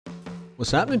What's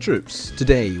happening, troops?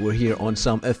 Today we're here on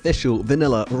some official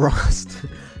vanilla Rust.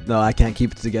 No, I can't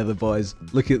keep it together, boys.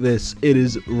 Look at this. It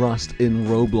is Rust in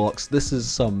Roblox. This is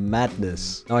some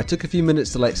madness. Now, I took a few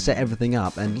minutes to like set everything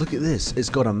up, and look at this. It's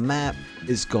got a map,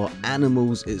 it's got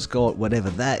animals, it's got whatever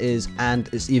that is, and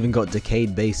it's even got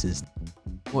decayed bases.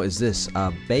 What is this?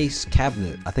 A base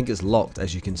cabinet. I think it's locked,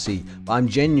 as you can see. But I'm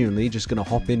genuinely just gonna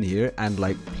hop in here and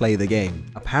like play the game.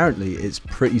 Apparently, it's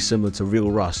pretty similar to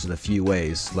real Rust in a few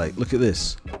ways. Like, look at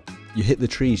this. You hit the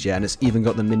trees, yeah, and it's even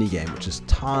got the mini game, which is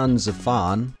tons of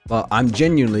fun. But I'm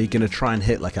genuinely gonna try and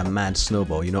hit like a mad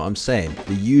snowball. You know what I'm saying?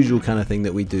 The usual kind of thing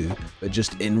that we do, but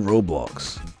just in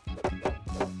Roblox.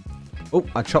 Oh,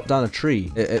 I chopped down a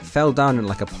tree. It fell down in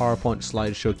like a PowerPoint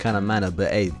slideshow kind of manner, but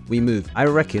hey, we move. I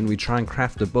reckon we try and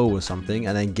craft a bow or something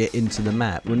and then get into the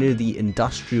map. We're near the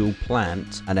industrial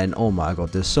plant, and then, oh my god,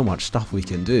 there's so much stuff we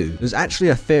can do. There's actually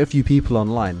a fair few people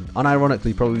online.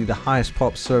 Unironically, probably the highest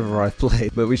pop server I've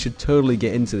played, but we should totally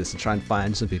get into this and try and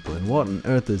find some people. And what on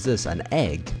earth is this? An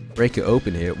egg? Break it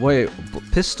open here. Wait,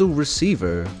 pistol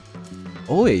receiver.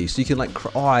 Oi, so you can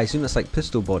like, oh, I assume that's like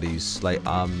pistol bodies, like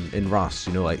in Rust,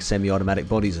 you know, like semi-automatic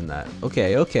bodies and that.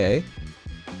 Okay, okay.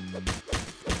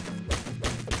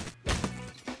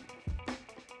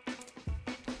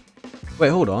 Wait,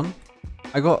 hold on.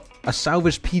 I got a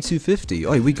salvaged P250.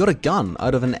 Oh, we got a gun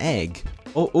out of an egg.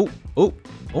 Oh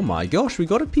my gosh, we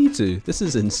got a P2. This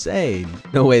is insane.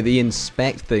 No way, the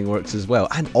inspect thing works as well.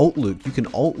 And alt look, you can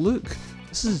alt look.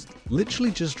 This is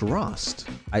literally just Rust.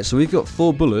 Alright, so we've got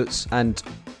 4 bullets, and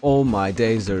oh my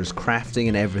days, there's crafting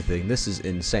and everything. This is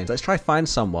insane. Let's try find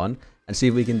someone and see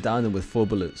if we can down them with 4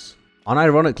 bullets.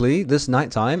 Unironically, this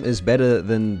nighttime is better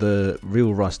than the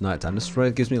real Rust nighttime. This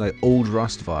gives me like old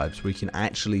Rust vibes where you can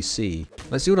actually see.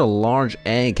 Let's see what a large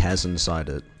egg has inside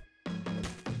it.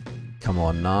 Come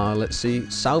on now, let's see.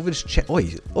 Salvage chest.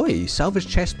 Oi, salvage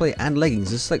chestplate and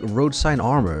leggings. This is like road sign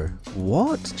armor.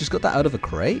 What? Just got that out of a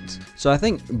crate? So I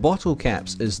think bottle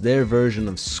caps is their version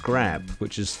of scrap,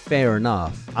 which is fair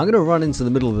enough. I'm gonna run into the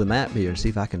middle of the map here and see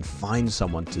if I can find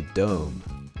someone to dome.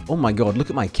 Oh my god, look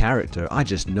at my character. I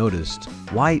just noticed.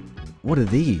 Why? What are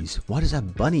these? Why does it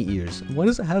have bunny ears? Why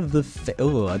does it have the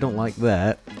oh, I don't like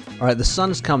that. Alright, the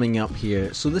sun's coming up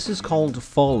here. So this is called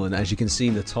Fallen, as you can see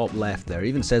in the top left there. It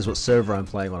even says what server I'm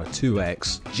playing on, a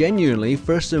 2x. Genuinely,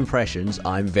 first impressions,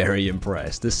 I'm very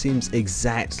impressed. This seems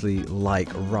exactly like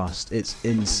Rust. It's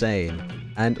insane.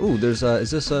 And oh, there's a, is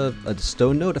this a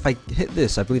stone node? If I hit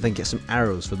this, I believe I can get some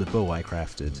arrows for the bow I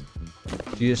crafted.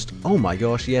 Just, oh my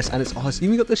gosh, yes, and it's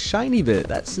even got the shiny bit.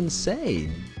 That's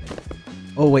insane.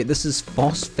 Oh wait, this is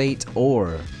phosphate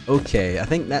ore. Okay, I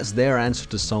think that's their answer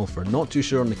to sulfur. Not too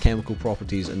sure on the chemical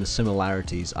properties and the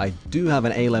similarities. I do have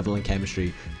an A level in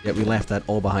chemistry, yet we left that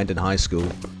all behind in high school.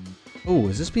 Oh,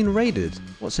 has this been raided?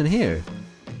 What's in here?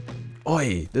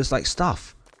 Oi, there's like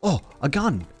stuff. Oh, a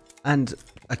gun. And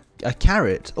a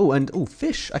carrot. Oh, and oh,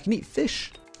 fish. I can eat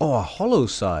fish. Oh, a hollow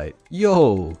sight.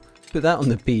 Yo, put that on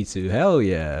the P2. Hell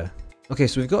yeah. Okay,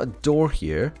 so we've got a door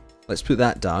here. Let's put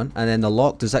that down, and then the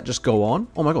lock, does that just go on?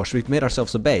 Oh my gosh, we've made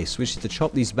ourselves a base. We just need to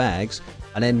chop these bags,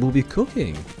 and then we'll be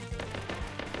cooking.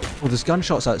 Oh, there's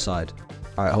gunshots outside.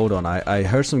 Alright, hold on, I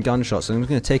heard some gunshots, so I'm just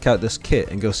going to take out this kit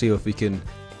and go see if we can,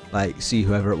 like, see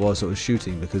whoever it was that was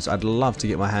shooting, because I'd love to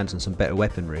get my hands on some better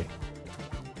weaponry.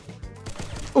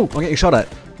 Oh, I'm getting shot at.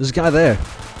 There's a guy there.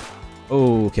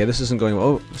 Oh, okay, this isn't going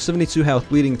well. Oh, 72 health,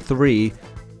 bleeding 3.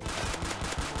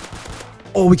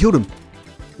 Oh, we killed him.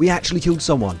 We actually killed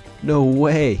someone. No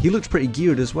way. He looked pretty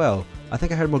geared as well. I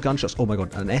think I heard more gunshots. Oh my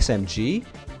god, an SMG?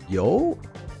 Yo?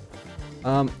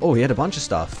 Oh, he had a bunch of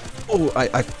stuff. Oh,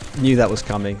 I knew that was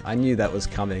coming. I knew that was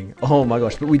coming. Oh my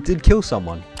gosh, but we did kill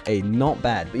someone. Hey, not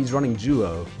bad, but he's running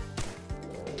duo.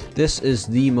 This is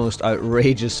the most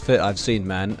outrageous fit I've seen,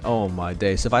 man. Oh my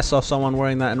days. If I saw someone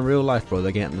wearing that in real life, bro,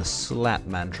 they're getting the slap,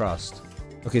 man, trust.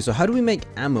 Okay, so how do we make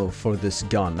ammo for this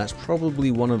gun? That's probably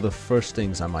one of the first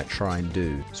things I might try and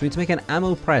do. So we need to make an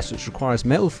ammo press, which requires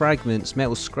metal fragments,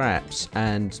 metal scraps,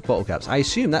 and bottle caps. I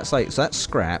assume that's like, so that's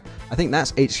scrap. I think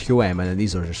that's HQM, and then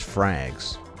these are just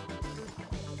frags.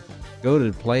 Go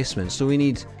to placement. So we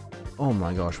need, oh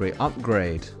my gosh, wait,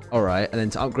 upgrade. Alright, and then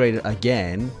to upgrade it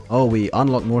again, oh, we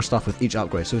unlock more stuff with each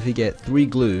upgrade. So if we get 3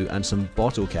 glue and some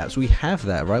bottle caps, we have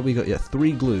that, right? We got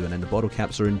 3 glue, and then the bottle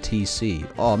caps are in TC.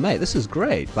 Oh, mate, this is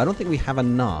great, but I don't think we have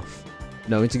enough.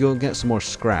 No, we need to go and get some more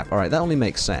scrap. Alright, that only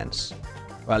makes sense.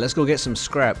 Right, let's go get some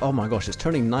scrap. Oh my gosh, it's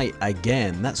turning night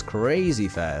again. That's crazy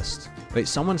fast. Wait,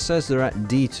 someone says they're at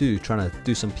D2 trying to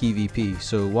do some PvP,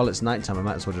 so while it's nighttime, I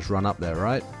might as well just run up there,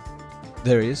 right?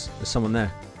 There he is. There's someone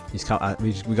there. He's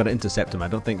we got to intercept him. I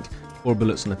don't think 4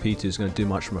 bullets on the P2 is going to do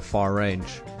much from a far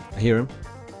range. I hear him.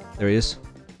 There he is.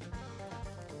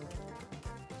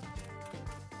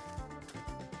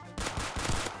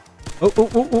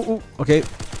 Oh. Okay,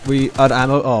 we had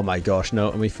ammo. Oh my gosh,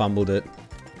 no, and we fumbled it.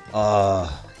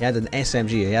 He had an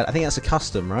SMG. I think that's a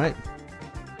custom, right?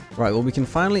 Right, well, we can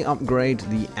finally upgrade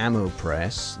the ammo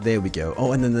press. There we go.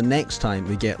 Oh, and then the next time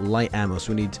we get light ammo,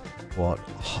 so we need, what,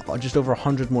 just over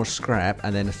 100 more scrap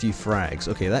and then a few frags.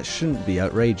 Okay, that shouldn't be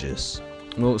outrageous.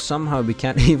 Well, somehow we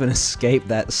can't even escape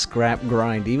that scrap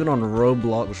grind, even on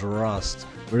Roblox Rust.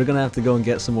 We're gonna have to go and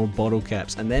get some more bottle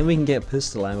caps, and then we can get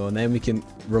pistol ammo, and then we can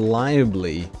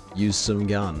reliably use some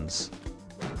guns.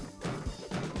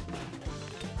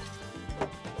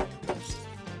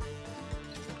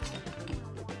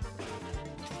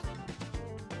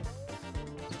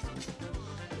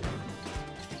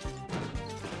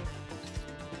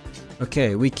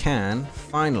 Okay, we can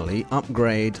finally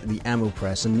upgrade the ammo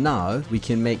press, and now we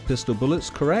can make pistol bullets,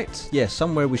 correct? Yeah,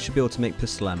 somewhere we should be able to make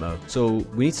pistol ammo. So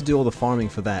we need to do all the farming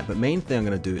for that, but main thing I'm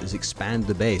going to do is expand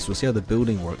the base. We'll see how the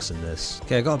building works in this.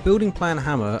 Okay, I got a building plan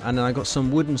hammer, and then I got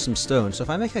some wood and some stone. So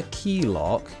if I make a key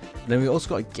lock, then we also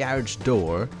got a garage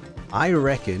door, I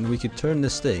reckon we could turn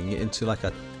this thing into like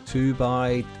a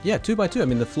 2x2. I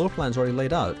mean, the floor plan's already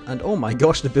laid out, and oh my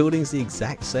gosh, the building's the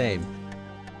exact same.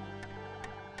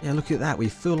 Yeah, look at that, we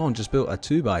full on just built a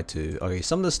 2x2. Okay,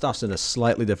 some of the stuff's in a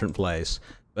slightly different place,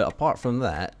 but apart from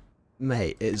that,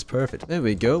 mate, it is perfect. There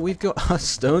we go, we've got a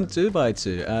stone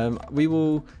 2x2. We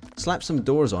will slap some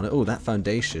doors on it. Oh, that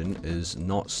foundation is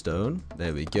not stone.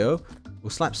 There we go. We'll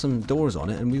slap some doors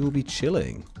on it and we will be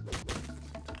chilling.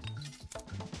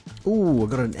 Ooh, I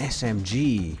got an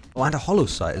SMG. Oh, and a hollow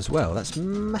sight as well. That's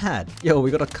mad. Yo, we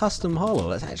got a custom hollow.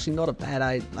 That's actually not a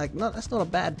bad that's not a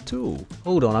bad tool.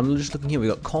 Hold on, I'm just looking here. We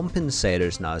got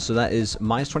compensators now. So that is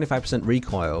minus 25%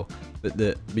 recoil, but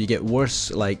you get worse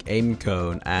like aim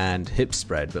cone and hip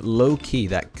spread. But low key,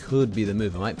 that could be the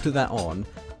move. I might put that on,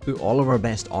 put all of our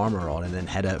best armor on, and then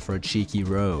head out for a cheeky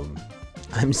roam.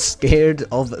 I'm scared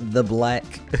of the black.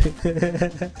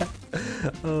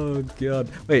 Oh god.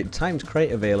 Wait, timed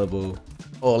crate available.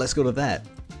 Oh, let's go to that.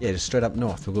 Yeah, just straight up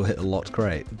north. We'll go hit the locked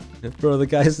crate. Bro, the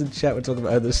guys in chat were talking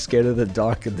about how they're scared of the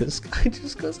dark, and this guy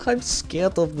just goes, I'm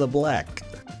scared of the black.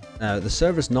 Now, the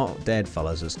server's not dead,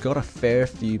 fellas. It's got a fair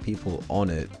few people on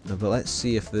it. But let's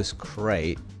see if this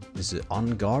crate, is it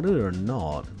unguarded or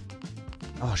not?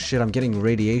 Oh shit, I'm getting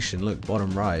radiation. Look,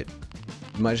 bottom right.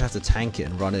 You might just have to tank it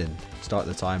and run in. Start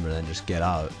the timer and then just get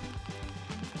out.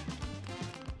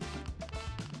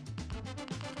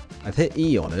 I've hit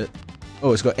E on it.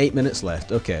 Oh, it's got 8 minutes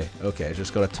left. Okay,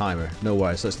 just got a timer. No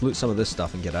worries. Let's loot some of this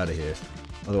stuff and get out of here.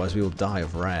 Otherwise we will die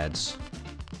of rads.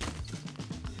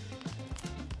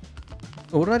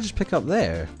 Oh, what did I just pick up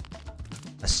there?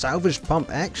 A salvage pump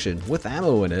action with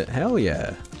ammo in it. Hell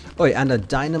yeah. Oh, yeah, and a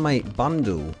dynamite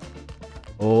bundle.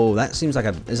 Oh, that seems like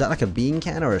a... Is that like a bean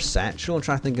can or a satchel? I'm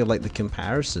trying to think of like the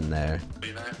comparison there.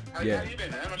 Yeah. How you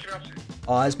been, man? What you up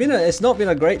to? It's not been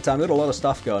a great time. We've got a lot of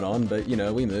stuff going on, but you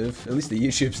know, we move. At least the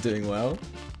YouTube's doing well.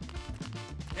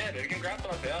 Yeah, dude, congrats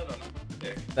on sales.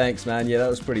 Thanks, man. Yeah, that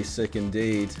was pretty sick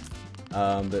indeed.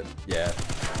 But yeah.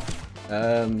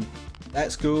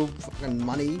 That's cool. Fucking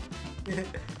money.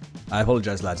 I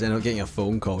apologize, lads. I ended up getting a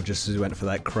phone call just as we went for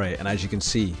that crate, and as you can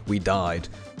see, we died.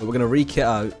 But we're gonna re-kit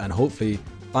out and hopefully,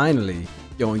 finally,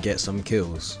 go and get some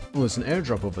kills. Oh, there's an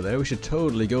airdrop over there. We should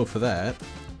totally go for that.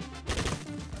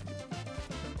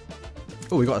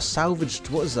 Oh, we got a salvaged,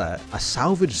 what is that? A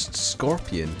salvaged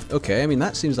scorpion. Okay, I mean,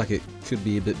 that seems like it could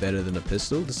be a bit better than a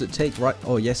pistol. Does it take right?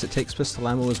 Oh, yes, it takes pistol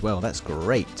ammo as well. That's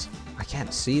great. I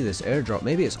can't see this airdrop.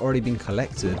 Maybe it's already been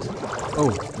collected. Oh,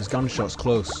 there's gunshots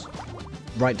close.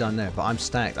 Right down there, but I'm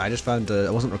stacked. I just found I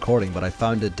wasn't recording, but I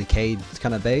found a decayed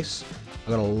kind of base. I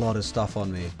got a lot of stuff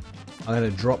on me. I'm gonna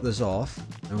drop this off.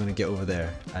 I'm gonna get over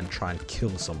there and try and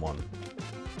kill someone.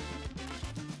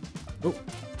 Oh,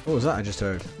 what was that I just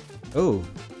heard? Oh,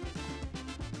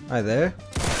 hi there.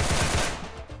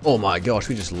 Oh my gosh,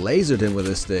 we just lasered him with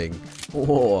this thing.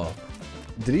 Whoa.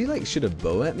 Did he like shoot a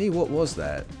bow at me? What was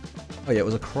that? Oh yeah, it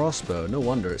was a crossbow. No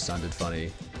wonder it sounded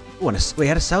funny. Oh, and we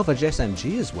had a salvage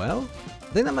SMG as well?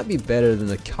 I think that might be better than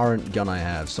the current gun I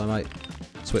have, so I might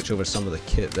switch over some of the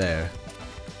kit there.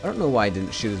 I don't know why he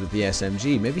didn't shoot us with the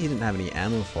SMG. Maybe he didn't have any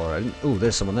ammo for it. Oh,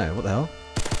 there's someone there. What the hell?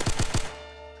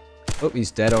 Oh,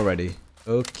 he's dead already.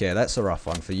 Okay, that's a rough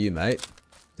one for you, mate.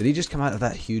 Did he just come out of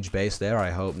that huge base there?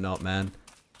 I hope not, man.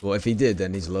 Well, if he did,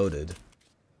 then he's loaded.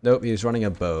 Nope, he was running a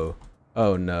bow.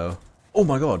 Oh, no. Oh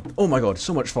my god,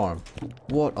 so much farm.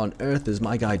 What on earth is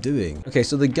my guy doing? Okay,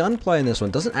 so the gunplay in this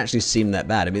one doesn't actually seem that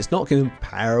bad. I mean, it's not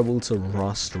comparable to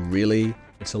Rust, really.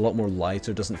 It's a lot more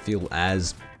lighter, doesn't feel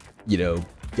as, you know,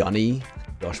 gunny.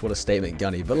 Gosh, what a statement,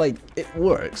 Gunny. But like, it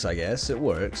works, I guess. It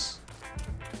works.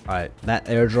 Alright, that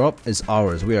airdrop is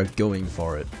ours. We are going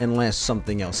for it. Unless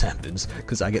something else happens,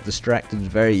 because I get distracted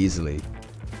very easily.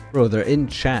 Bro, they're in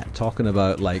chat talking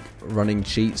about like running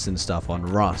cheats and stuff on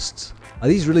Rust. Are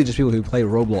these really just people who play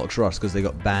Roblox Rust because they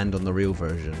got banned on the real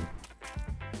version?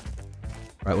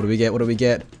 Right, what do we get? What do we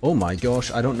get? Oh my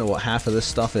gosh, I don't know what half of this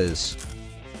stuff is.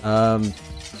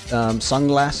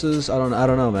 Sunglasses? I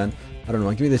don't know, man. I don't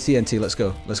know. Give me the TNT. Let's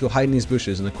go. Let's go hide in these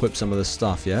bushes and equip some of this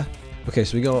stuff, yeah? Okay,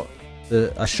 so we got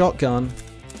a shotgun,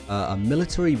 a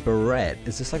military beret.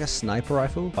 Is this like a sniper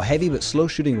rifle? A heavy but slow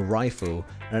shooting rifle,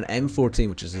 and an M14,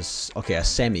 which is a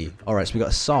semi. Alright, so we got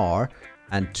a SAR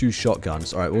and 2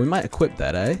 shotguns. Alright, well we might equip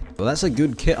that, eh? Well, that's a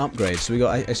good kit upgrade. So we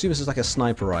got, I assume this is like a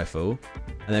sniper rifle.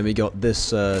 And then we got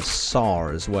this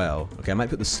SAR as well. Okay, I might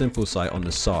put the simple sight on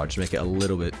the SAR to make it a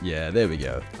little bit... Yeah, there we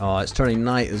go. Oh, it's turning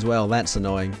night as well. That's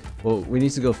annoying. Well, we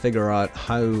need to go figure out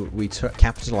how we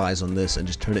capitalize on this and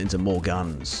just turn it into more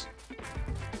guns.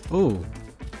 Oh,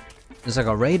 there's like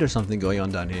a raid or something going on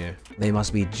down here. They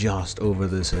must be just over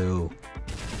this hill.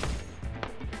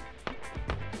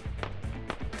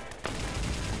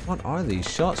 What are these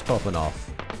shots popping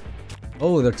off?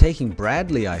 Oh, they're taking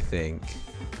Bradley, I think.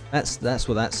 That's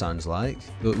what that sounds like.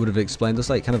 It would have explained those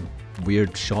like kind of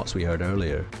weird shots we heard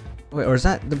earlier. Wait, or is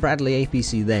that the Bradley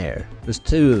APC there? There's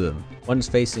 2 of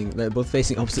them. They're both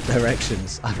facing opposite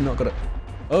directions. I've not got a...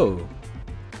 Oh.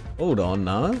 Hold on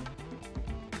now.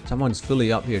 Someone's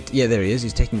fully up here. Yeah, there he is.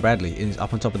 He's taking Bradley. He's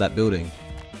up on top of that building.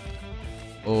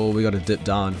 Oh, we gotta dip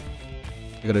down.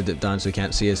 We gotta dip down so he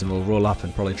can't see us, and we'll roll up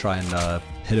and probably try and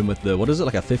hit him with the... What is it?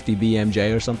 Like a 50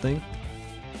 BMJ or something?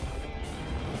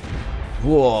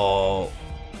 Whoa!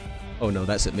 Oh no,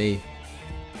 that's at me.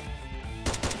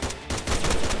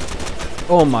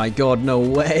 Oh my god, no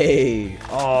way!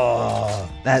 Oh,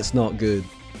 that's not good.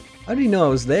 How did he know I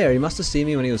was there? He must have seen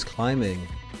me when he was climbing.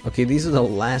 Okay, these are the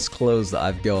last clothes that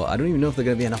I've got. I don't even know if they're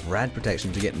going to be enough rad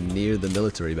protection to get near the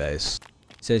military base.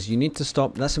 It says you need to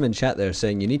stop... That's him in chat there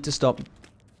saying you need to stop...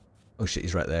 Oh shit,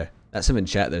 he's right there. That's him in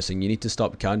chat there saying you need to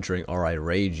stop countering or I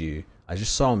raid you. I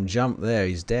just saw him jump there.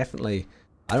 He's definitely...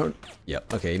 I don't...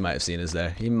 Yep, okay, he might have seen us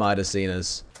there. He might have seen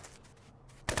us.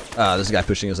 Ah, there's a guy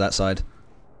pushing us that side.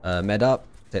 Med up.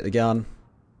 Take the gun.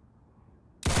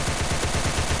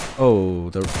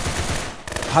 Oh,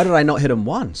 how did I not hit him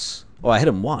once? Oh, I hit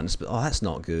him once, but oh, that's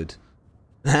not good.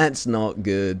 That's not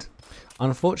good.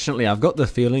 Unfortunately, I've got the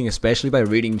feeling, especially by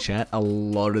reading chat, a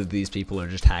lot of these people are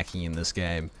just hacking in this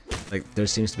game. Like, there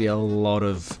seems to be a lot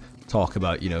of talk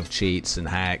about, you know, cheats and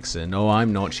hacks and, oh,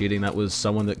 I'm not cheating, that was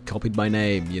someone that copied my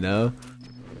name, you know?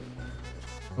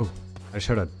 Oh, I just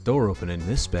heard a door open in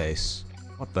this space.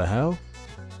 What the hell?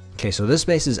 Okay, so this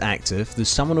space is active. There's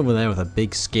someone over there with a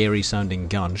big scary sounding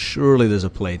gun. Surely there's a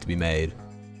play to be made.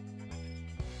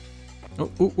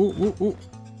 Oh, ooh, ooh, ooh, ooh.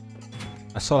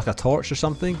 I saw like a torch or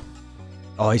something.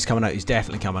 Oh, he's coming out. He's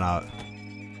definitely coming out.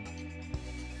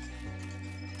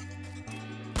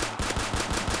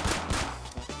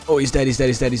 Oh, he's dead, he's dead,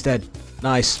 he's dead, he's dead.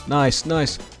 Nice, nice,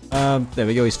 nice. There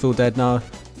we go, he's full dead now.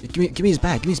 Give me his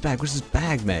bag, give me his bag. Where's his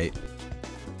bag, mate?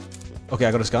 Okay,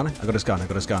 I got his gun, I got his gun, I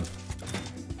got his gun.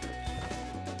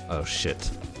 Oh, shit.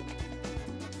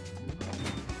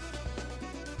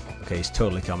 Okay, he's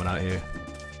totally coming out here.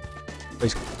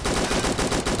 He's...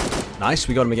 Nice,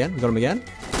 we got him again, we got him again.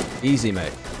 Easy,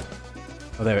 mate.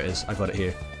 Oh, there it is, I got it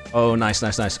here. Oh, nice,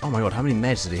 nice, nice. Oh my god, how many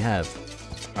meds did he have?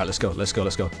 Alright, let's go, let's go,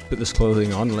 let's go. Put this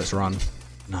clothing on and let's run.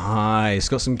 Nice,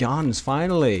 got some guns,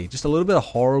 finally. Just a little bit of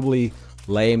horribly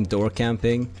lame door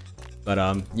camping. But,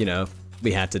 you know,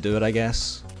 we had to do it, I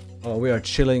guess. Oh, we are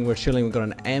chilling, we're chilling. We've got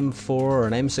an M4 or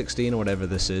an M16 or whatever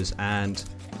this is, and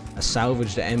a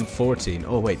salvaged M14.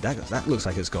 Oh, wait, that looks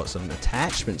like it's got some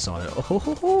attachments on it. Oh, ho,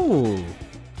 ho, ho.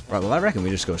 Right, well, I reckon we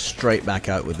just go straight back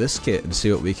out with this kit and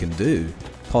see what we can do.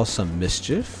 Cause some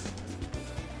mischief.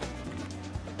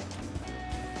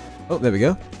 Oh, there we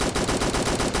go.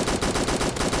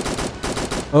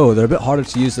 Oh, they're a bit harder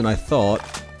to use than I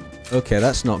thought. Okay,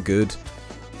 that's not good.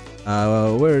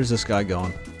 Where is this guy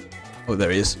gone? Oh,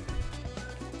 there he is.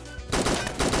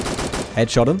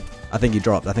 Headshot him. I think he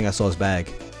dropped. I think I saw his bag.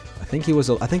 I think he was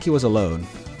alone.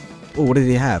 Oh, what did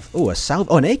he have? Oh,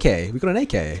 oh, an AK. We got an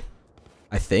AK.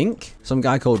 I think some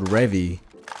guy called Revy,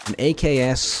 an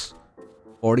AKS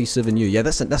 47U. Yeah,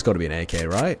 that's got to be an AK,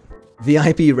 right?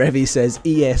 VIP Revy says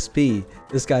ESP.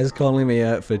 This guy's calling me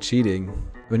out for cheating.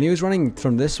 When he was running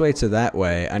from this way to that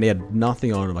way, and he had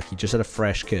nothing on him, like he just had a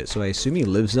fresh kit, so I assume he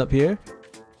lives up here.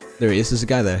 There he is. There's a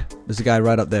guy there. There's a guy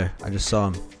right up there. I just saw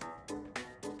him.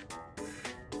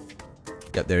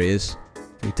 Yep, there he is.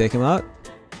 Can we take him out?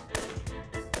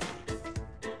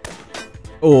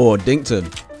 Oh, dinked him.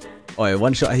 Oh yeah,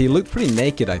 one shot. He looked pretty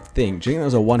naked, I think. Do you think that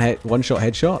was a one shot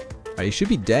headshot? Alright, he should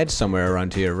be dead somewhere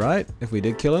around here, right? If we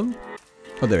did kill him.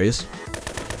 Oh, there he is.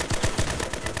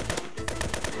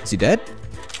 Is he dead?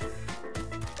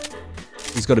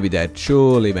 He's got to be dead.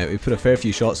 Surely, mate. We put a fair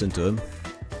few shots into him.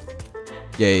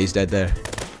 Yeah, he's dead there.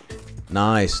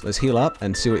 Nice. Let's heal up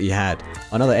and see what he had.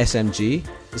 Another SMG.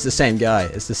 It's the same guy.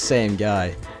 It's the same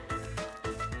guy.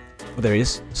 Oh, there he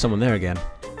is. Someone there again.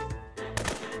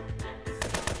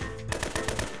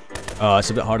 Oh,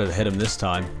 it's a bit harder to hit him this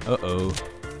time. Uh-oh.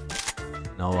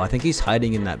 No, I think he's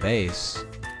hiding in that base.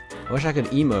 I wish I could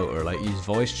emote or like use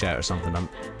voice chat or something.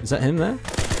 Is that him there?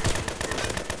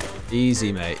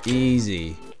 Easy, mate.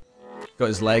 Easy. Got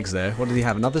his legs there. What did he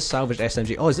have? Another salvaged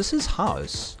SMG. Oh, is this his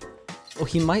house? Oh,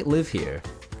 he might live here.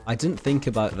 I didn't think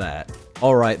about that.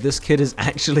 Alright, this kid is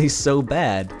actually so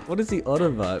bad. What is he on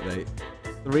about, mate?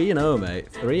 3-0,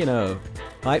 mate. 3-0.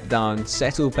 Pipe down.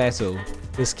 Settle petal.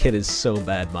 This kid is so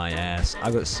bad, my ass.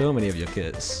 I've got so many of your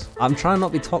kits. I'm trying not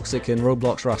to be toxic in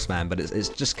Roblox Rust, man, but it's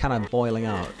just kind of boiling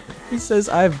out. He says,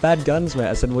 I have bad guns, mate.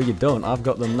 I said, well, you don't. I've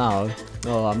got them now.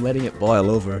 Oh, I'm letting it boil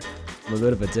over. I'm a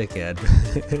bit of a dickhead.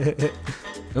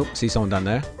 Nope, see someone down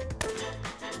there.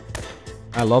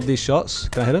 I love these shots.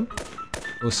 Can I hit him?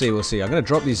 We'll see, we'll see. I'm going to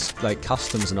drop these like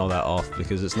customs and all that off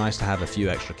because it's nice to have a few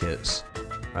extra kits.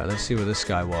 Alright, let's see where this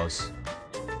guy was.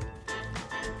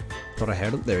 Thought I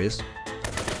heard him. There he is.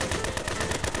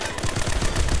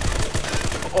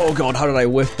 Oh god, how did I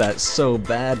whiff that so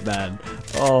bad, man?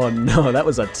 Oh no, that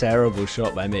was a terrible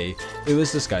shot by me. Who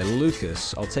is this guy?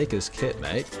 Lucas. I'll take his kit,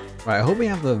 mate. Right, I hope we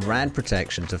have the rad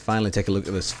protection to finally take a look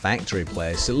at this factory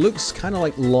place. It looks kind of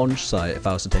like launch site if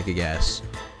I was to take a guess.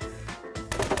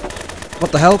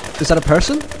 What the hell? Is that a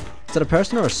person? Is that a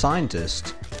person or a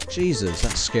scientist? Jesus,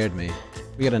 that scared me.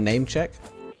 We got a name check?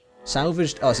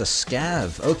 Salvaged? Oh, it's a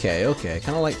scav. Okay, okay.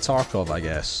 Kind of like Tarkov, I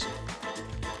guess.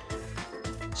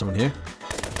 Someone here?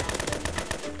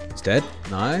 He's dead.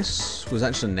 Nice. Was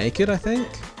actually naked, I think.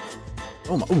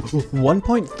 Oh my. Ooh,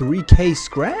 1.3k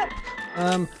scrap?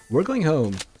 We're going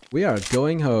home. We are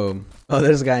going home. Oh,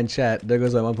 there's a guy in chat. There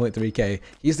goes my 1.3k.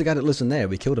 He's the guy that lives in there.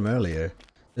 We killed him earlier.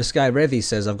 This guy, Revy,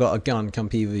 says, I've got a gun. Come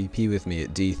PvP with me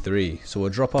at D3. So we'll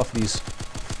drop off these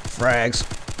frags.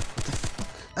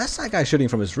 That's that guy shooting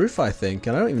from his roof, I think.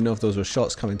 And I don't even know if those were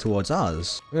shots coming towards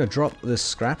us. I'm going to drop this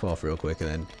scrap off real quick and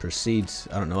then proceed,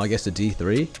 I don't know, I guess to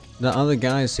D3. The other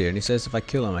guy's here and he says if I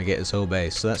kill him, I get his whole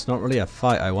base. So that's not really a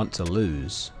fight I want to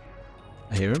lose.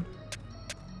 I hear him.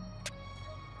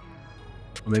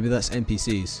 Or maybe that's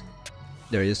NPCs.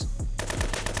 There he is.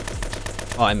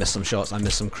 Oh, I missed some shots. I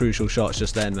missed some crucial shots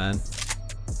just then, man.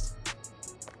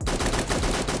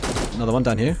 Another one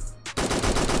down here.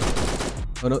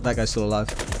 Oh no, that guy's still alive.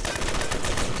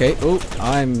 Okay, oh,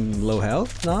 I'm low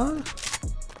health now.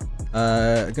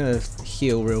 I'm gonna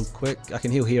heal real quick. I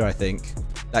can heal here, I think.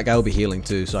 That guy will be healing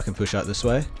too, so I can push out this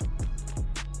way.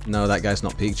 No, that guy's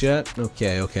not peaked yet.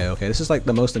 Okay, okay, okay. This is like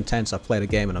the most intense I've played a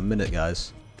game in a minute,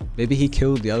 guys. Maybe he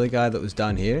killed the other guy that was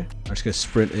down here. I'm just gonna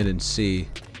sprint in and see.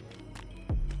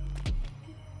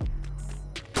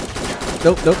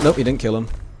 Nope, nope, nope, he didn't kill him.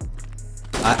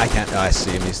 I can't. Oh, I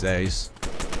see him, he's there. He's...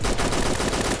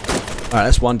 Alright,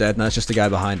 that's one dead. Now it's just the guy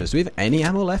behind us. Do we have any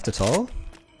ammo left at all?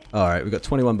 Alright, we've got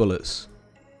 21 bullets.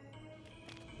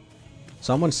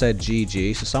 Someone said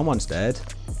GG, so someone's dead.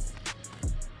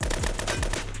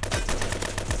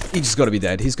 He's just got to be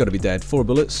dead. He's got to be dead. 4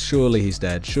 bullets. Surely he's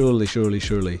dead. Surely, surely,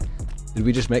 surely. Did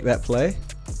we just make that play?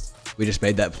 We just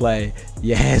made that play.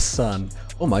 Yes, son.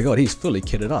 Oh my god, he's fully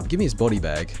kitted up. Give me his body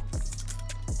bag.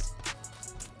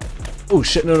 Oh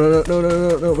shit, no, no, no, no, no,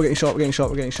 no, no. We're getting shot, we're getting shot,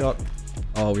 we're getting shot.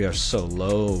 Oh, we are so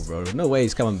low, bro. No way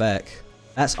he's coming back.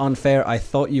 That's unfair. I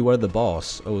thought you were the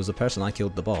boss. Oh, it was the person I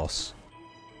killed the boss.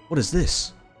 What is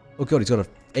this? Oh god, he's got a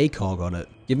ACOG on it.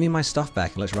 Give me my stuff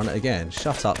back and let's run it again.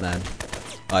 Shut up, man.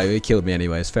 Oh, he killed me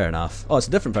anyways. Fair enough. Oh, it's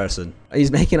a different person.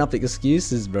 He's making up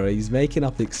excuses, bro. He's making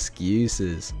up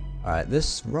excuses. Alright,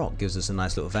 this rock gives us a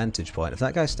nice little vantage point. If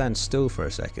that guy stands still for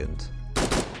a second.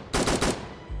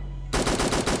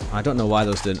 I don't know why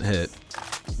those didn't hit.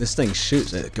 This thing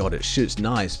shoots. God, it shoots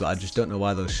nice, but I just don't know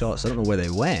why those shots. I don't know where they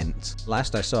went.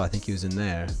 Last I saw, I think he was in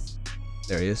there.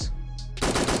 There he is.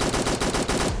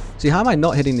 See, how am I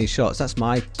not hitting these shots? That's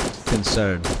my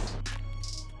concern.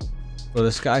 Well,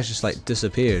 this guy's just like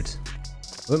disappeared.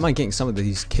 I wouldn't mind getting some of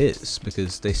these kits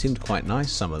because they seemed quite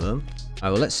nice, some of them.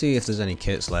 Alright, well, let's see if there's any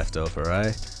kits left over,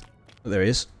 right? Oh, there he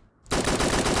is.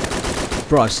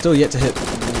 Bro, I've still yet to hit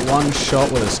one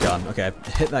shot with this gun. Okay, I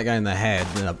hit that guy in the head,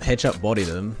 then I headshot bodied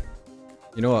him.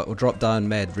 You know what? We'll drop down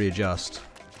med, readjust.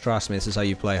 Trust me, this is how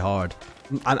you play hard.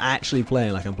 I'm actually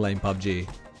playing like I'm playing PUBG.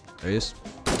 There he is.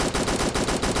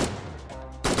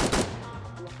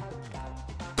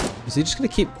 Is he just gonna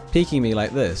keep peeking me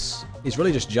like this? He's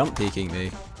really just jump peeking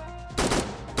me.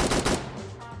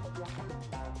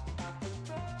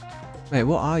 Mate,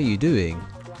 what are you doing?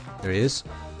 There he is.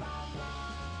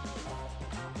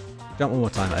 Jump one more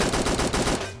time, mate.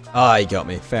 Ah, he got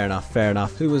me. Fair enough, fair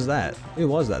enough. Who was that? Who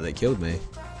was that that killed me?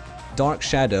 Dark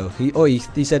Shadow.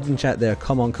 He said in chat there,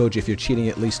 come on Koji, if you're cheating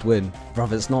at least win.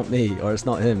 Bruv, it's not me, or it's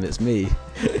not him, it's me.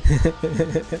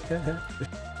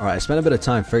 Alright, I spent a bit of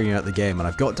time figuring out the game, and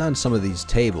I've got down some of these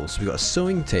tables. We've got a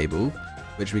sewing table,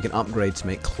 which we can upgrade to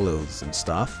make clothes and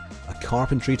stuff. A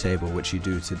carpentry table, which you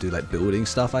do to do like building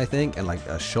stuff, I think, and like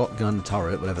a shotgun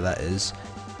turret, whatever that is.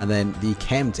 And then the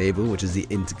chem table, which is the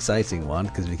exciting one,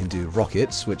 because we can do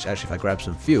rockets, which actually if I grab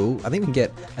some fuel, I think we can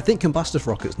get, I think combustive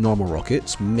rockets, normal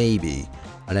rockets, maybe.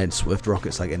 And then swift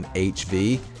rockets like an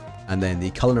HV. And then the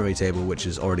culinary table, which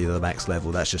is already the max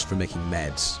level, that's just for making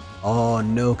meds. Oh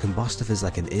no, combustive is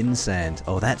like an incend.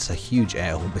 Oh, that's a huge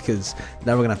L, because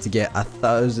now we're going to have to get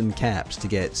 1,000 caps to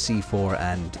get C4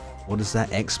 and, what is that,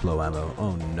 Explo ammo.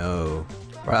 Oh no.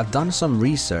 Right, I've done some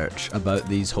research about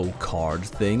these whole card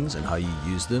things and how you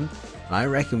use them. And I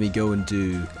reckon we go and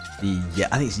do the,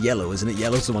 I think it's yellow, isn't it?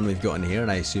 Yellow's the one we've got in here, and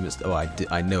I assume it's, oh,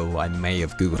 I know, I may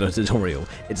have googled a tutorial.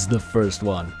 It's the first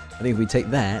one. I think if we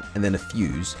take that and then a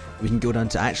fuse, we can go down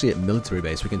to actually at military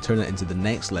base. We can turn it into the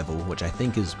next level, which I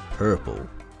think is purple.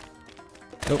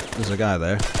 Oh, there's a guy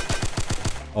there.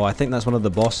 Oh, I think that's one of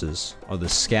the bosses, or the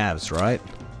scavs, right?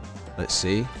 Let's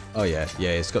see. Oh yeah,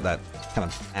 it's got that kind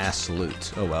of ass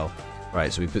salute. Oh well.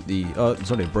 Right, so we put the, oh,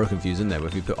 there's already a broken fuse in there, but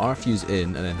if we put our fuse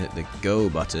in and then hit the go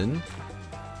button.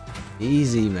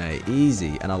 Easy, mate,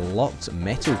 easy. And a locked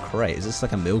metal crate. Is this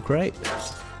like a mill crate?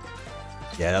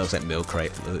 Yeah, that looks like mill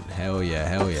crate loot. Hell yeah,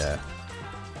 hell yeah.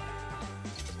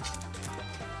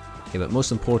 Okay, but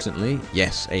most importantly,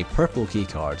 yes, a purple key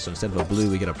card. So instead of a blue,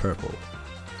 we get a purple.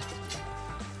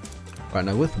 Right,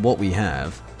 now with what we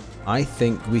have, I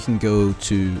think we can go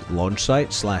to launch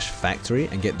site / factory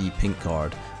and get the pink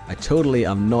card. I totally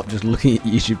am not just looking at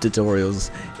YouTube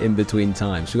tutorials in between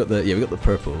times. We got the, yeah, we got the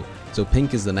purple. So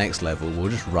pink is the next level. We'll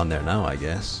just run there now, I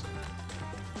guess.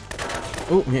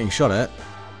 Oh, I'm getting shot at.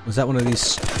 Was that one of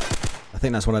these? I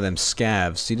think that's one of them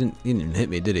scavs. He didn't even hit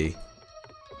me, did he?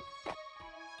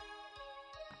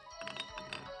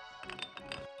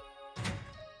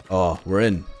 Oh, we're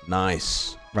in.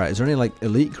 Nice. Right, is there any like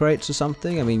elite crates or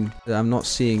something? I mean, I'm not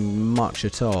seeing much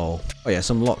at all. Oh yeah,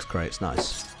 some locked crates,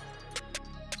 nice.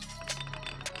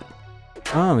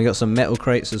 Oh, we got some metal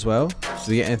crates as well. Do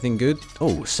we get anything good?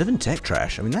 Oh, 7 tech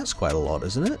trash. I mean, that's quite a lot,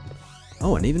 isn't it?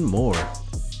 Oh, and even more.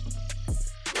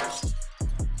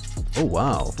 Oh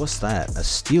wow, what's that? A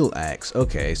steel axe.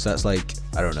 Okay, so that's like,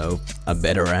 I don't know, a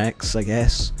better axe, I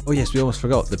guess. Oh yes, we almost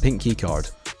forgot the pink key card.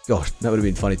 Gosh, that would have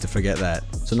been funny to forget that.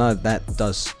 So now that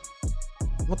does...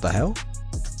 What the hell?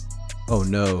 Oh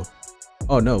no.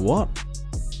 Oh no, what?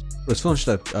 It's launched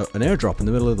an airdrop in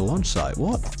the middle of the launch site.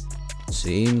 What?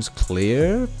 Seems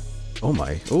clear. Oh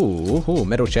my. Oh,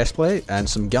 metal chestplate and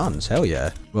some guns. Hell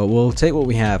yeah. Well, we'll take what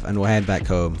we have and we'll head back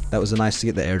home. That was nice to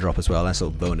get the airdrop as well. Nice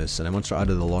little bonus. And then once we're out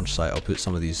of the launch site, I'll put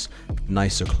some of these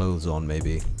nicer clothes on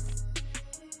maybe.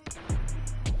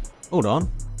 Hold on.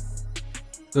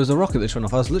 There was a rocket that went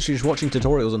off. I was literally just watching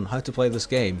tutorials on how to play this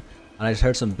game and I just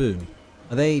heard some boom.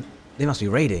 Are they must be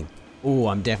raiding. Oh,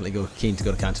 I'm definitely keen to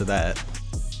go counter that.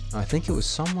 I think it was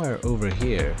somewhere over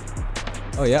here.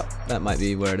 Oh, yep, that might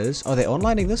be where it is. Oh, they're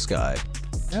onlining this guy.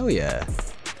 Hell yeah.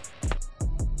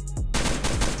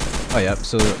 Oh, yep,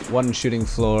 so one shooting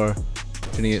floor,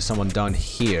 shooting at someone down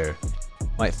here.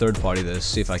 Might third party this,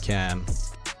 see if I can.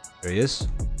 There he is.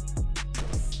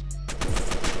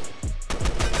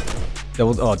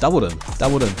 Doubled him.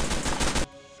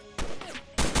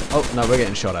 Oh, no, we're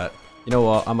getting shot at. You know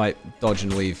what? I might dodge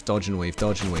and weave, dodge and weave,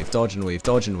 dodge and weave, dodge and weave,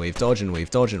 dodge and weave, dodge and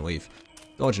weave, dodge and weave,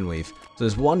 dodge and weave. So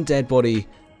there's one dead body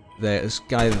there, this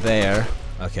guy there.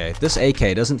 Okay, this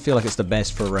AK doesn't feel like it's the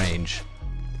best for range.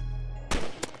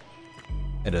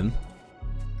 Hit him.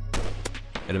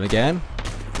 Hit him again.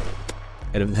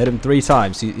 Hit him 3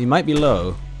 times. He might be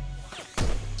low.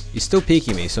 He's still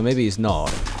peeking me, so maybe he's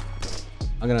not.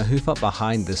 I'm gonna hoof up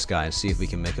behind this guy and see if we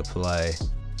can make a play.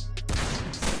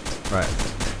 Right.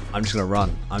 I'm just gonna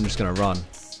run.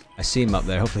 I see him up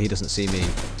there. Hopefully he doesn't see me.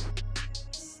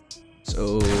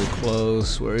 So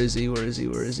close. Where is he?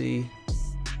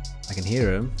 I can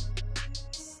hear him.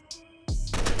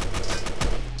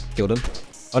 Killed him.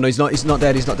 Oh no, he's not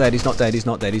dead.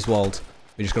 He's walled.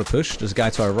 We just gotta push. There's a guy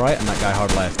to our right and that guy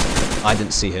hard left. I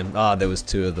didn't see him. Ah, there was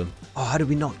 2 of them. Oh, how did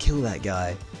we not kill that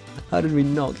guy? How did we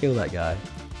not kill that guy?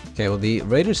 Okay, well the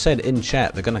raiders said in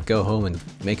chat they're gonna go home and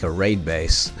make a raid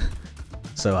base.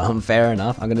 So fair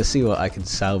enough. I'm gonna see what I can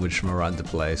salvage from around the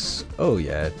place. Oh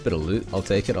yeah, bit of loot. I'll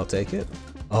take it, I'll take it.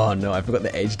 Oh no, I forgot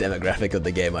the age demographic of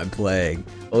the game I'm playing.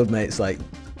 Old mate's like,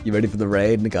 you ready for the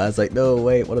raid? And the guy's like, no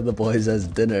wait, one of the boys has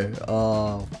dinner.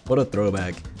 Oh, what a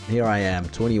throwback. Here I am,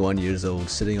 21 years old,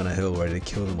 sitting on a hill ready to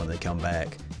kill them when they come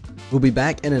back. We'll be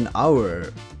back in an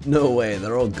hour. No way,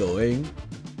 they're all going.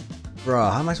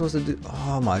 Bruh, how am I supposed to do?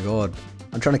 Oh my god.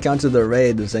 I'm trying to counter the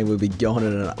raid and saying we'll be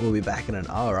back in an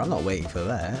hour. I'm not waiting for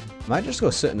that. Might just go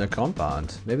sit in their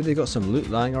compound. Maybe they got some loot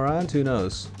lying around, who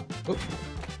knows? Oh,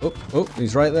 oh, oh,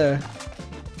 he's right there.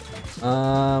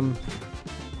 I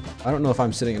don't know if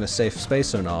I'm sitting in a safe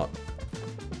space or not.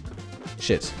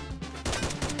 Shit.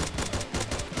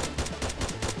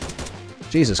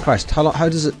 Jesus Christ, how long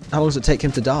does it take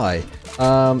him to die?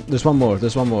 There's one more,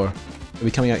 He'll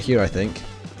be coming out here, I think.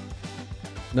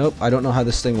 Nope, I don't know how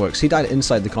this thing works. He died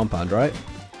inside the compound, right?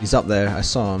 He's up there, I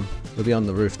saw him. He'll be on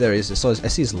the roof. There he is. I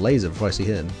see his laser before I see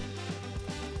him.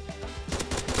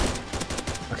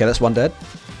 Okay, that's one dead.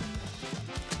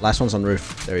 Last one's on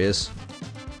roof. There he is.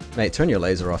 Mate, turn your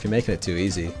laser off. You're making it too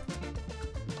easy.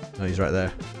 Oh, he's right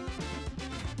there.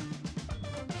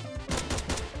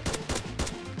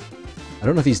 I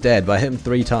don't know if he's dead, but I hit him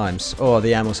 3 times. Oh,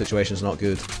 the ammo situation's not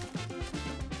good.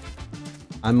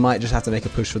 I might just have to make a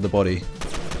push for the body.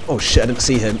 Oh shit, I didn't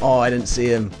see him. Oh, I didn't see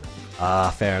him. Ah,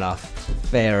 fair enough.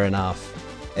 Fair enough.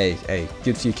 Hey,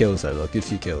 good few kills though, good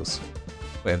few kills.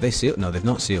 Wait, have they sealed? No, they've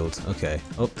not sealed. Okay.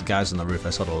 Oh, the guy's on the roof. I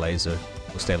saw the laser.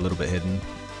 We'll stay a little bit hidden.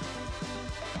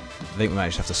 I think we might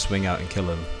just have to swing out and kill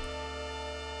him.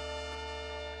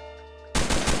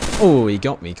 Oh, he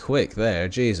got me quick there.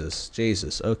 Jesus.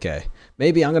 Okay.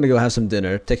 Maybe I'm gonna go have some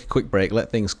dinner, take a quick break,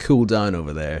 let things cool down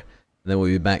over there, and then we'll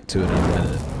be back to it in a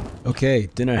minute. Okay,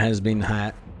 dinner has been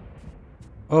had.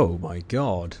 Oh my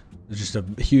god. There's just a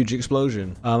huge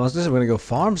explosion. I was just gonna go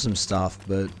farm some stuff,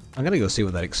 but I'm gonna go see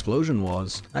what that explosion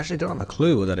was. I actually don't have a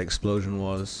clue what that explosion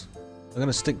was. I'm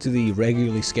gonna stick to the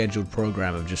regularly scheduled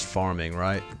program of just farming,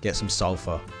 right? Get some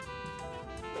sulfur.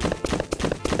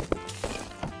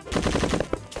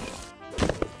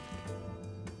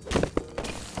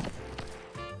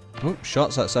 Oh,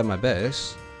 shots outside my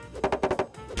base.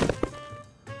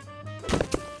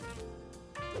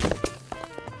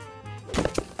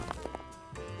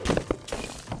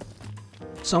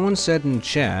 Someone said in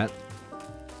chat...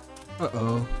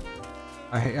 Uh-oh.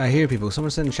 I hear people.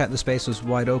 Someone said in chat the space was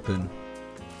wide open.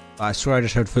 I swear I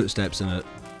just heard footsteps in it.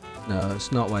 No,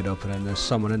 it's not wide open and there's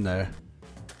someone in there.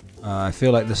 I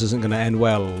feel like this isn't going to end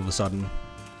well all of a sudden.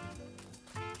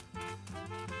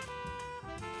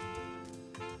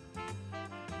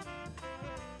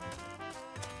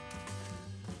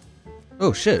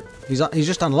 Oh shit, he's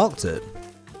just unlocked it.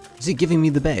 Is he giving me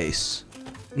the base?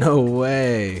 No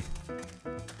way.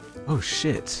 Oh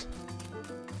shit.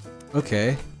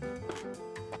 Okay.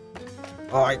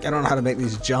 Oh, I don't know how to make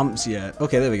these jumps yet.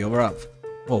 Okay, there we go, we're up.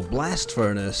 Oh, blast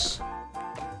furnace.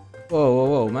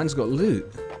 Whoa, man's got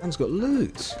loot.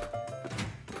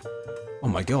 Oh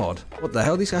my god. What the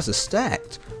hell? These guys are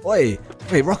stacked. Wait,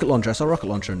 rocket launcher. I saw a rocket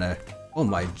launcher in there. Oh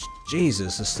my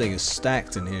Jesus, this thing is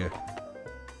stacked in here.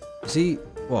 See?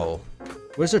 Whoa.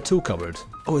 Where's their tool cupboard?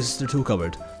 Oh, is this their tool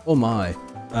cupboard? Oh my.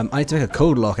 I need to make a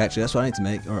code lock actually, that's what I need to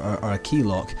make, or a key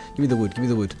lock. Give me the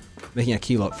wood. Making a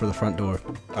key lock for the front door.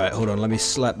 Alright, hold on, let me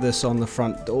slap this on the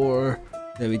front door.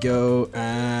 There we go,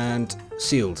 and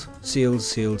sealed.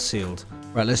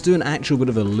 Right, let's do an actual bit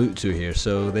of a loot tour here.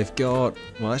 So they've got,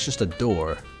 well, that's just a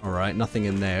door. Alright, nothing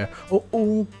in there.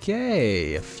 Oh,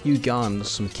 okay. A few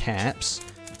guns, some caps.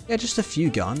 Yeah, just a few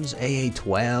guns.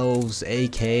 AA-12s,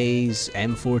 AKs,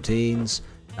 M14s.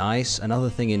 Nice. Another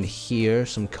thing in here,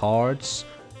 some cards.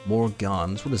 More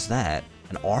guns. What is that?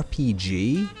 An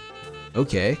RPG?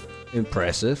 Okay.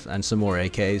 Impressive. And some more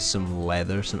AKs, some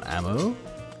leather, some ammo.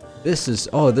 This is,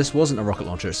 oh, this wasn't a rocket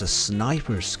launcher, it's a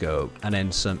sniper scope. And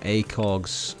then some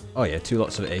ACOGs. Oh yeah, 2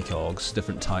 lots of ACOGs,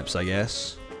 different types I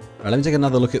guess. Alright, let me take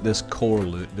another look at this core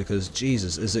loot because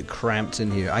Jesus, is it cramped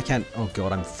in here? I can't, oh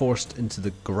god, I'm forced into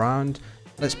the ground.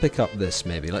 Let's pick up this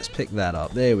maybe, let's pick that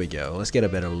up. There we go, let's get a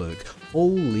better look.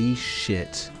 Holy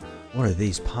shit. What are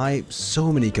these pipes?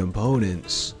 So many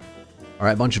components.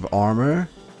 Alright, a bunch of armor.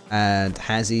 And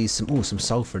Hazzy, some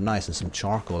sulfur, nice, and some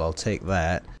charcoal, I'll take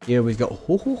that. Here we've got,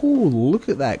 look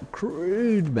at that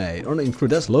crude, mate. Or not even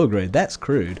crude, that's low grade, that's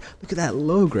crude. Look at that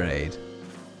low grade.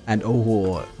 And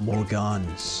oh, more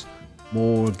guns.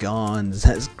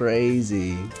 That's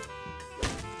crazy.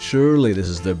 Surely this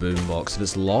is their boombox. If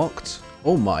it's locked,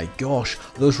 Oh my gosh,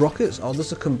 those rockets? Oh,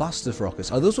 those are combustive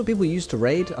rockets. Are those what people use to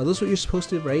raid? Are those what you're supposed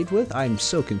to raid with? I'm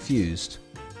so confused.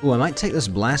 Oh, I might take this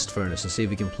blast furnace and see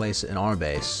if we can place it in our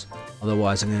base.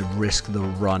 Otherwise, I'm going to risk the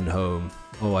run home.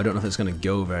 Oh, I don't know if it's going to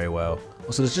go very well.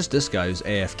 Also, there's just this guy who's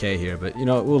AFK here, but you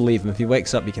know what, we'll leave him. If he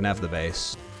wakes up, he can have the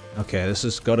base. Okay, this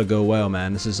has got to go well,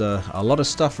 man. This is a lot of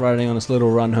stuff riding on this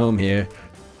little run home here.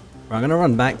 I'm going to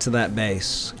run back to that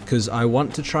base, because I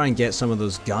want to try and get some of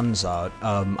those guns out.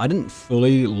 I didn't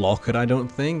fully lock it, I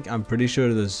don't think. I'm pretty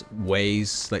sure there's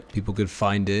ways like people could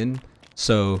find in.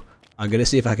 So I'm going to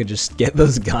see if I could just get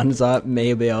those guns out.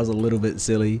 Maybe I was a little bit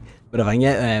silly. But if I can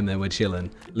get them, then we're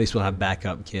chilling. At least we'll have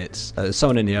backup kits. There's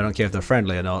someone in here, I don't care if they're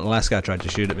friendly or not. The last guy tried to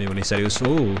shoot at me when he said he was,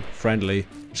 ooh, friendly.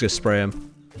 Just gonna spray him.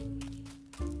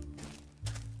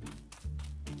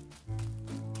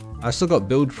 I still got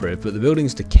build for it, but the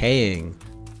building's decaying.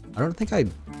 I don't think I...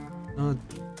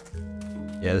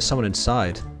 yeah, there's someone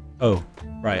inside. Oh,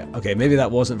 right. Okay, maybe that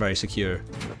wasn't very secure.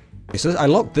 Okay, so I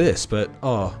locked this, but...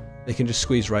 oh, they can just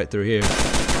squeeze right through here.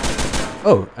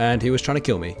 Oh, and he was trying to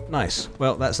kill me. Nice.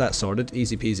 Well, that's that sorted.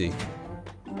 Easy peasy.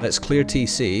 Let's clear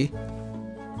TC.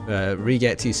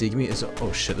 Re-get TC. Give me...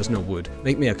 oh shit, there's no wood.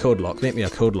 Make me a code lock. Make me a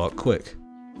code lock, quick.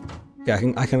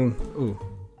 Okay, I can... ooh.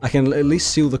 I can at least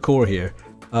seal the core here.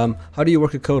 How do you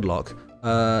work a code lock?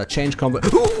 Change combat.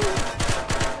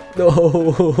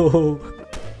 No!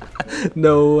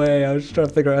 No way, I was just trying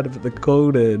to figure out how to put the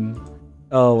code in.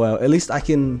 Oh well, at least I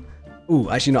can... ooh,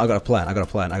 actually no, I got a plan, I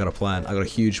got a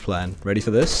huge plan. Ready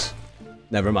for this?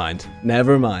 Never mind.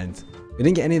 Never mind. We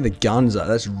didn't get any of the guns out,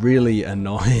 that's really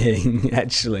annoying,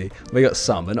 actually. We got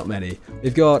some, but not many.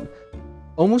 We've got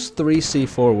almost 3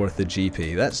 C4 worth of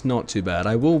GP, that's not too bad.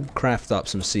 I will craft up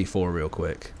some C4 real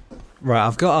quick. Right,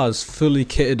 I've got us fully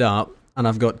kitted up, and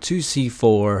I've got 2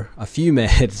 C4, a few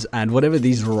meds, and whatever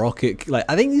these rocket... like,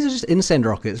 I think these are just insend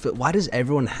rockets, but why does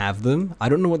everyone have them? I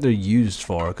don't know what they're used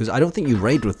for, because I don't think you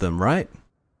raid with them, right?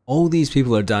 All these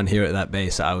people are down here at that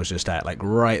base that I was just at, like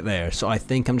right there, so I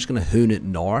think I'm just going to hoon it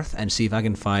north and see if I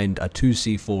can find a 2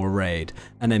 C4 raid,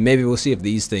 and then maybe we'll see if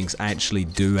these things actually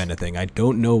do anything. I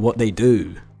don't know what they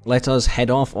do. Let us head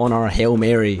off on our Hail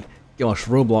Mary. Gosh,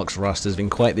 Roblox Rust has been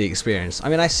quite the experience. I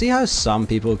mean, I see how some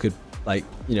people could, like,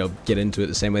 you know, get into it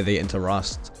the same way they get into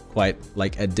Rust. Quite,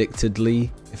 like,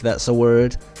 addictedly, if that's a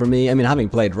word. For me, I mean, having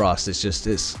played Rust, it's just,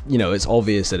 you know, it's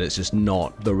obvious that it's just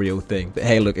not the real thing. But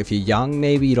hey, look, if you're young,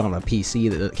 maybe you don't have a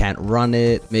PC that can't run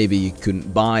it. Maybe you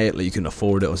couldn't buy it, like, you couldn't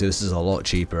afford it. Obviously, this is a lot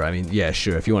cheaper. I mean, yeah,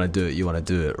 sure, if you want to do it, you want to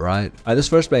do it, right? Alright, this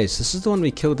first base, this is the one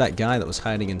we killed that guy that was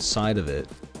hiding inside of it.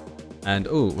 And,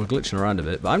 oh, we're glitching around a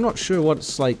bit, but I'm not sure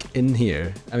what's, like, in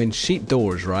here. I mean, sheet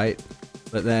doors, right?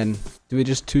 But then, do we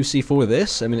just 2C4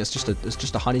 this? I mean, it's just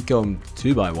a honeycomb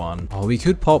 2x1. Oh, we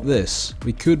could pop this.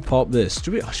 We could pop this.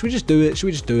 Should we just do it? Should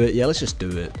we just do it? Yeah, let's just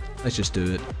do it. Let's just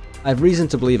do it. I have reason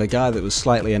to believe a guy that was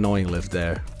slightly annoying lived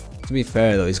there. To be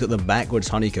fair, though, he's got the backwards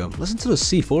honeycomb. Listen to those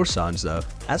C4 sounds, though.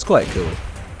 That's quite cool.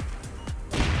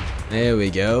 There we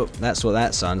go. That's what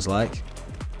that sounds like.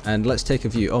 And let's take a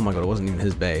view. Oh my god, it wasn't even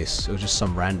his base. It was just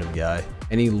some random guy.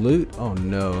 Any loot? Oh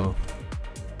no.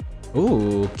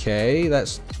 Ooh, okay.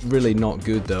 That's really not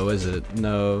good though, is it?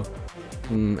 No.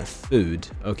 Food.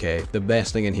 Okay, the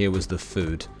best thing in here was the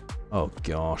food. Oh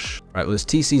gosh. Right, well this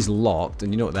TC's locked,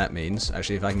 and you know what that means.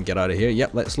 Actually, if I can get out of here.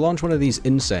 Yep, let's launch one of these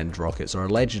insend rockets, or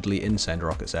allegedly insend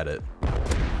rockets at it.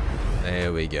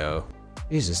 There we go.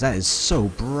 Jesus, that is so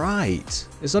bright.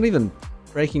 It's not even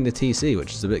breaking the TC,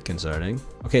 which is a bit concerning.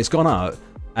 Okay, it's gone out,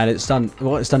 and it's done,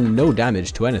 well, it's done no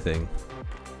damage to anything.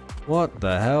 What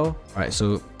the hell? Alright,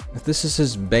 so if this is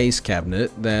his base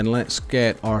cabinet, then let's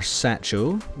get our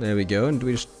satchel. There we go, and do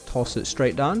we just toss it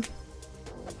straight down?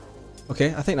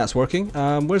 Okay, I think that's working.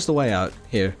 Where's the way out?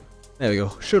 Here. There we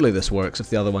go. Surely this works if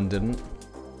the other one didn't.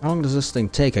 How long does this thing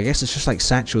take? I guess it's just like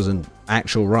satchels and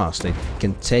actual Rust. They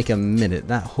can take a minute.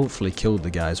 That hopefully killed the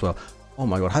guy as well. Oh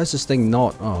my god, how's this thing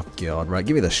not... oh god, right,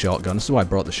 give me the shotgun. This is why I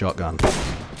brought the shotgun.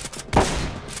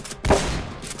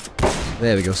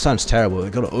 There we go, sounds terrible.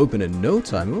 It got to open in no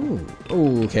time. Ooh.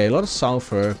 Ooh, okay, a lot of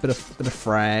sulfur, bit of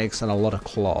frags, and a lot of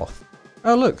cloth.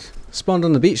 Oh look, spawned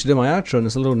on the beach to do my outro, and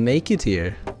there's a little naked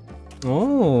here.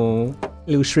 Oh,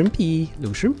 little shrimpy,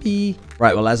 little shrimpy.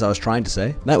 Right, well, as I was trying to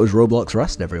say, that was Roblox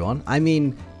Rust, everyone. I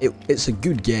mean, it's a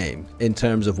good game in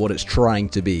terms of what it's trying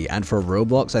to be, and for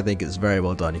Roblox, I think it's very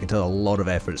well done. You can tell a lot of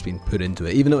effort's been put into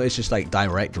it, even though it's just like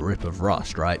direct rip of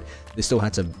Rust, right? They still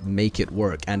had to make it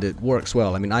work, and it works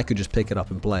well. I mean, I could just pick it up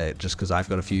and play it just because I've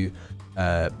got a few,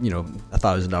 you know,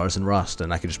 1,000 hours in Rust,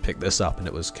 and I could just pick this up, and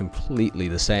it was completely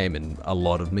the same in a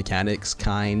lot of mechanics,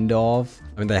 kind of.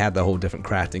 I mean, they had the whole different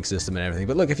crafting system and everything,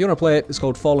 but look, if you want to play it, it's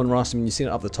called Fallen Rust. I mean, you've seen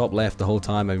it up the top left, the whole whole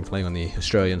time I've been playing on the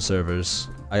Australian servers.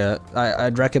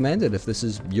 I'd recommend it if this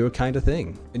is your kind of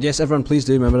thing. And yes, everyone, please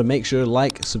do remember to make sure to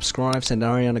like, subscribe, send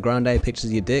Ariana Grande pictures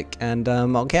of your dick, and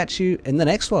I'll catch you in the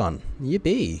next one.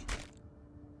 Yippee.